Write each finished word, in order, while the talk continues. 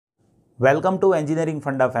Welcome to Engineering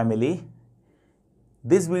Funda family.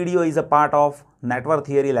 This video is a part of Network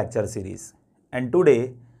Theory lecture series, and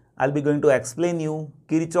today I'll be going to explain you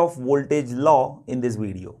Kirchhoff voltage law in this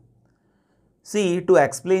video. See, to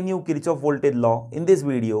explain you Kirchhoff voltage law in this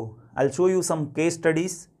video, I'll show you some case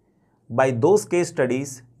studies. By those case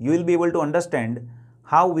studies, you will be able to understand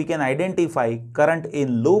how we can identify current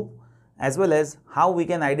in loop as well as how we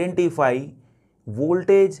can identify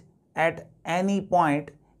voltage at any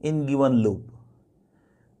point in given loop.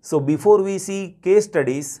 So before we see case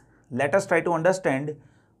studies, let us try to understand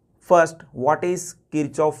first what is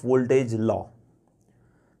Kirchhoff voltage law.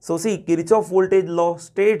 So see, Kirchhoff voltage law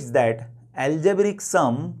states that algebraic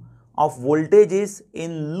sum of voltages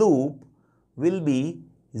in loop will be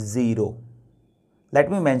 0. Let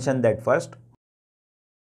me mention that first.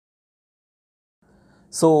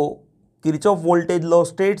 So Kirchhoff voltage law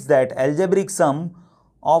states that algebraic sum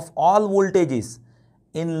of all voltages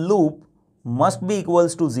in loop must be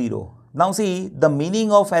equals to 0. Now see, the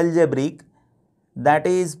meaning of algebraic, that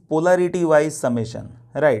is polarity wise summation,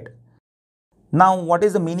 right? Now what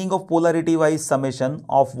is the meaning of polarity wise summation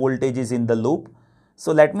of voltages in the loop?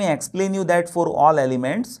 So let me explain you that for all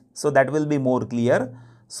elements, so that will be more clear.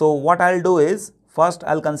 So what I'll do is, first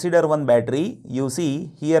I'll consider one battery. You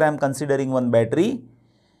see here I am considering one battery,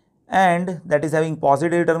 and that is having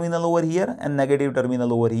positive terminal over here and negative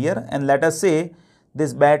terminal over here, and let us say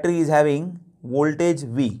this battery is having voltage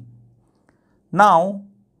V. Now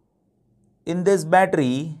in this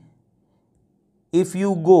battery, if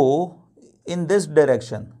you go in this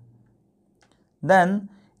direction, then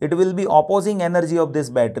it will be opposing energy of this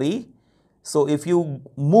battery. So if you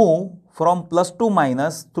move from plus to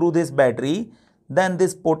minus through this battery, then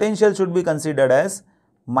this potential should be considered as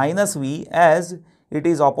minus V, as it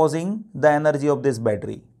is opposing the energy of this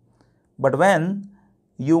battery. But when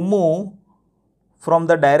you move from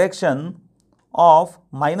the direction of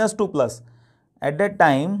minus to plus, at that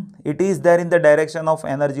time it is there in the direction of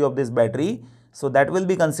energy of this battery, so that will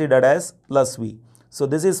be considered as plus V. So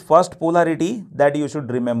this is first polarity that you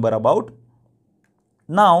should remember about.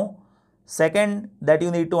 Now second, that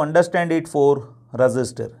you need to understand it for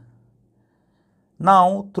resistor.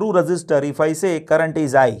 Now through resistor, if I say current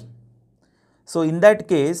is I, so in that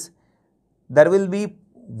case there will be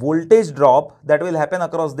voltage drop that will happen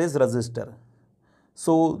across this resistor.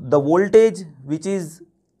 So the voltage which is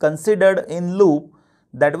considered in loop,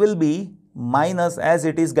 that will be minus, as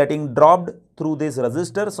it is getting dropped through this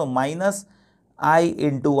resistor. So minus I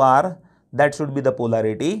into R, that should be the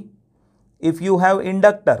polarity. If you have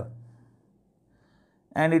inductor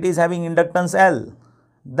and it is having inductance L,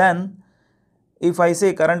 then if I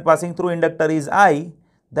say current passing through inductor is I,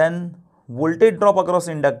 then voltage drop across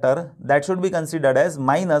inductor, that should be considered as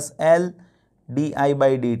minus L di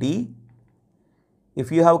by dt. If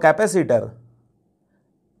you have capacitor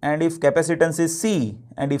and if capacitance is C,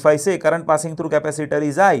 and if I say current passing through capacitor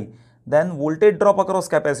is I, then voltage drop across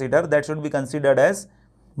capacitor, that should be considered as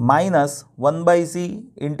minus 1 by C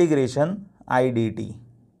integration I dt.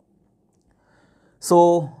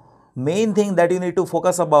 So main thing that you need to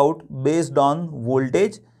focus about based on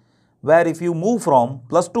voltage, where if you move from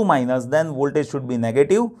plus to minus, then voltage should be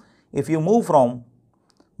negative. If you move from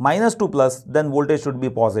minus to plus, then voltage should be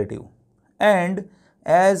positive. And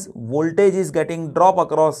as voltage is getting drop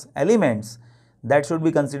across elements, that should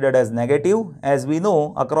be considered as negative. As we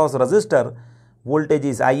know, across resistor voltage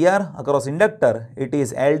is IR, across inductor it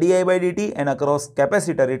is L di by dt, and across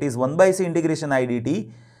capacitor it is 1 by C integration I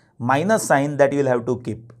dt, minus sign that you will have to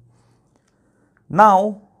keep.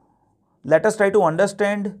 Now let us try to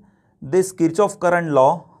understand this Kirchhoff current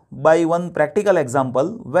law by one practical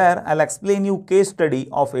example, where I'll explain you case study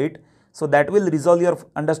of it, so that will resolve your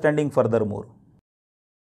understanding furthermore.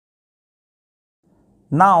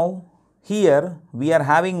 Now here we are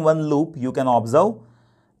having one loop, you can observe,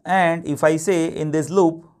 and if I say in this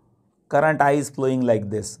loop current I is flowing like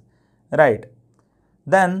this, right?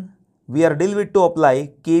 Then we are deal with to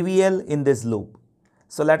apply KVL in this loop.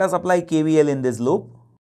 So let us apply KVL in this loop.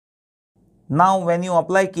 Now when you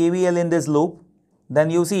apply KVL in this loop, then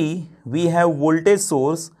you see we have voltage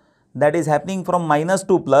source that is happening from minus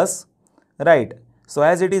to plus, right? So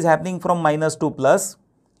as it is happening from minus to plus,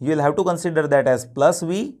 you will have to consider that as plus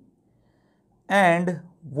V, and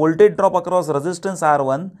voltage drop across resistance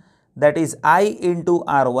R1, that is I into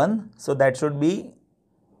R1, so that should be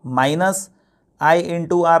minus I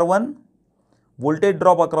into R1. Voltage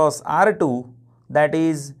drop across R2, that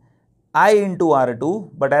is I into R2,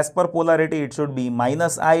 but as per polarity it should be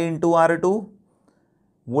minus I into R2.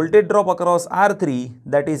 Voltage drop across R3,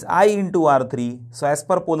 that is I into R3, so as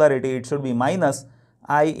per polarity it should be minus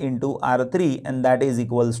I into R3, and that is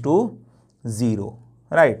equals to 0,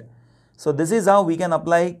 right? So this is how we can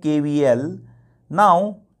apply KVL.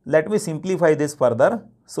 Now let me simplify this further.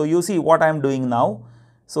 So you see what I am doing now.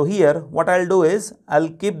 So here what I'll do is I'll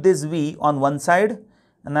keep this V on one side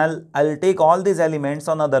and I'll take all these elements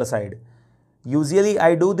on other side. Usually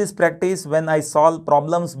I do this practice when I solve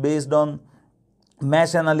problems based on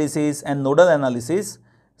mesh analysis and nodal analysis.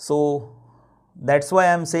 So that's why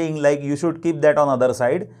I am saying like you should keep that on other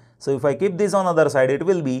side. So if I keep this on other side, it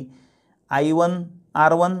will be I1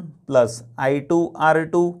 R1 plus I2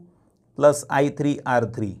 R2 plus I3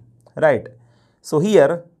 R3, right? So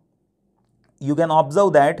here you can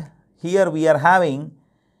observe that here we are having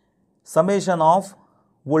summation of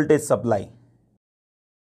voltage supply,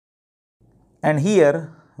 and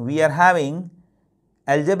here we are having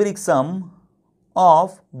algebraic sum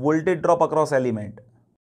of voltage drop across element.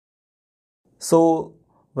 So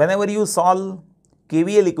whenever you solve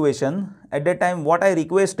KVL equation, at that time what I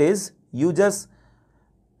request is you just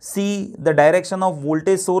see the direction of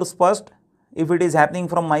voltage source first. If it is happening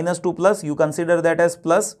from minus to plus, you consider that as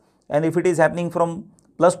plus, and if it is happening from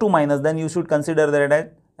plus to minus, then you should consider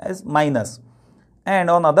that as minus. And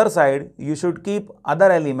on other side you should keep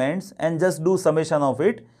other elements and just do summation of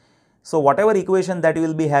it. So whatever equation that you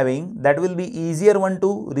will be having, that will be easier one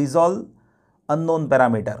to resolve unknown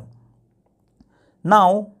parameter.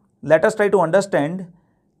 Now let us try to understand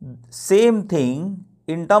same thing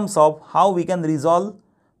in terms of how we can resolve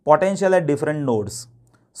potential at different nodes.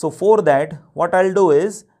 So for that what I'll do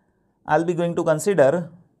is I'll be going to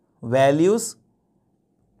consider values.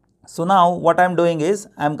 So now what I'm doing is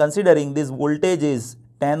I'm considering this voltage is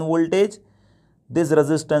 10 voltage, this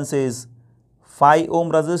resistance is 5 ohm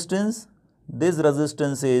resistance, this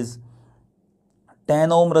resistance is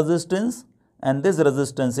 10 ohm resistance, and this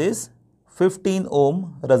resistance is 15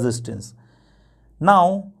 ohm resistance.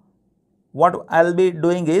 Now what I'll be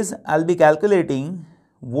doing is I'll be calculating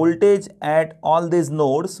voltage at all these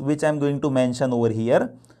nodes which I'm going to mention over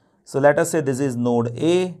here. So let us say this is node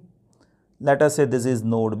A, let us say this is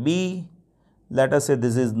node B, let us say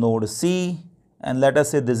this is node C, and let us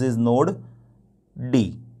say this is node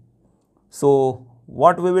D. So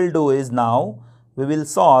what we will do is now we will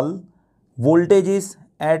solve voltages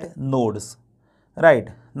at nodes, right?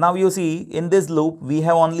 Now you see in this loop we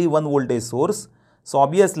have only one voltage source. So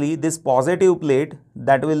obviously this positive plate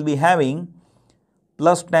that will be having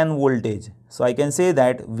plus 10 voltage. So I can say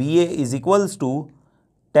that VA is equals to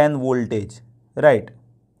 10 voltage, right?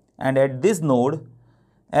 And at this node,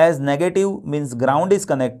 as negative means ground is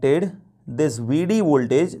connected, this VD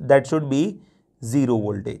voltage that should be 0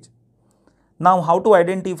 voltage. Now how to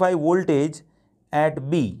identify voltage at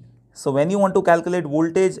B? So when you want to calculate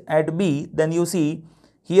voltage at B, then you see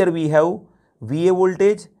here we have VA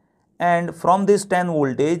voltage, and from this 10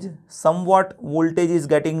 voltage somewhat voltage is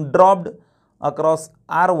getting dropped across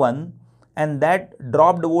R1, and that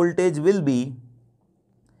dropped voltage will be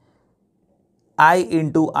I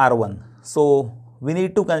into R1. So we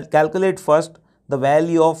need to calculate first the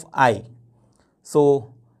value of I.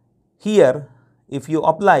 So here if you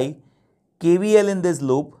apply KVL in this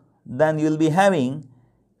loop, then you will be having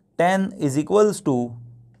 10 is equals to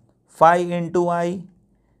 5 into I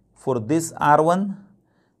for this R1,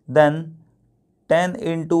 then 10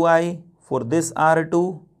 into I for this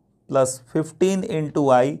R2 plus 15 into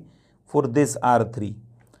I for this R3.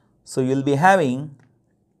 So you will be having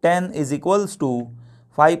 10 is equals to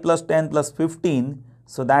 5 plus 10 plus 15,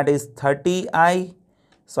 so that is 30I.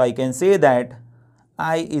 So I can say that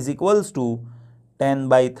I is equals to 10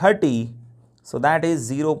 by 30, so that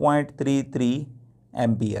is 0.33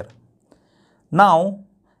 ampere. Now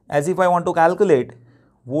as if I want to calculate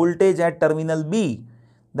voltage at terminal B,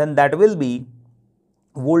 then that will be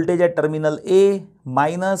voltage at terminal A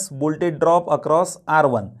minus voltage drop across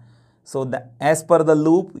R1. So as per the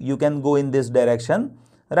loop you can go in this direction,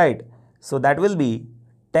 right? So that will be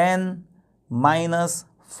 10 minus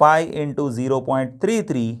 5 into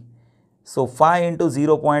 0.33. So 5 into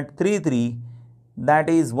 0.33, that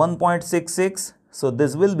is 1.66. So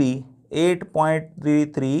this will be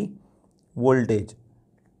 8.33 voltage.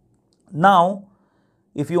 Now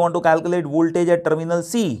if you want to calculate voltage at terminal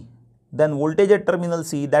C, then voltage at terminal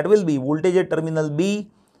C, that will be voltage at terminal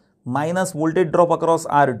B minus voltage drop across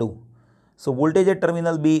R2. So voltage at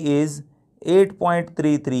terminal B is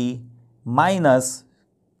 8.33 minus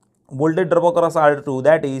voltage drop across R2,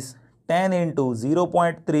 that is 10 into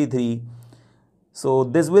 0.33. So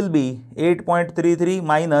this will be 8.33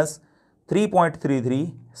 minus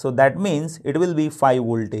 3.33. So that means it will be 5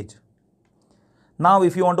 voltage. Now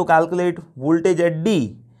if you want to calculate voltage at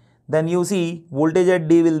D, then you see voltage at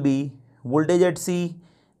D will be voltage at C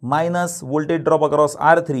minus voltage drop across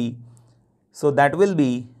R3. So that will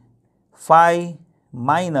be 5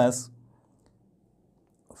 minus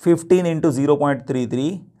 15 into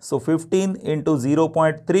 0.33. So 15 into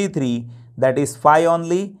 0.33, that is 5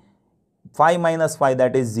 only. 5 minus 5,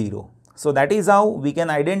 that is 0. So that is how we can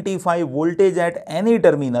identify voltage at any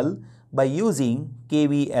terminal by using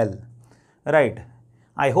KVL. Right.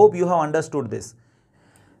 I hope you have understood this.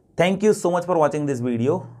 Thank you so much for watching this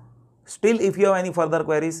video. Still, if you have any further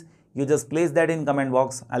queries, you just place that in comment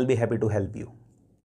box. I'll be happy to help you.